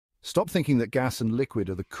Stop thinking that gas and liquid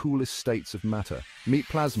are the coolest states of matter. Meet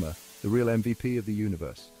plasma, the real MVP of the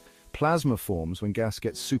universe. Plasma forms when gas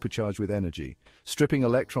gets supercharged with energy, stripping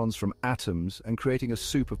electrons from atoms and creating a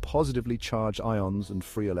soup of positively charged ions and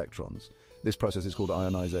free electrons. This process is called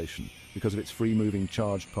ionization. Because of its free-moving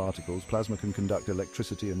charged particles, plasma can conduct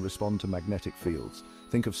electricity and respond to magnetic fields.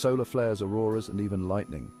 Think of solar flares, auroras, and even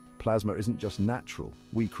lightning. Plasma isn't just natural,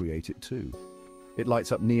 we create it too. It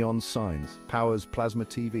lights up neon signs, powers plasma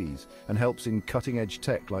TVs, and helps in cutting-edge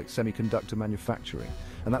tech like semiconductor manufacturing.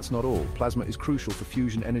 And that's not all. Plasma is crucial for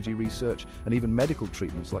fusion energy research and even medical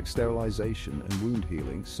treatments like sterilization and wound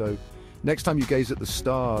healing. So, next time you gaze at the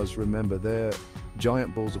stars, remember they're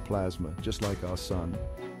giant balls of plasma, just like our sun.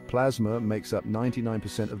 Plasma makes up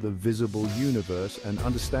 99% of the visible universe, and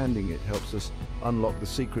understanding it helps us unlock the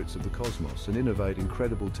secrets of the cosmos and innovate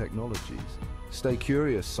incredible technologies. Stay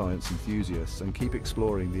curious, science enthusiasts, and keep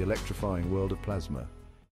exploring the electrifying world of plasma.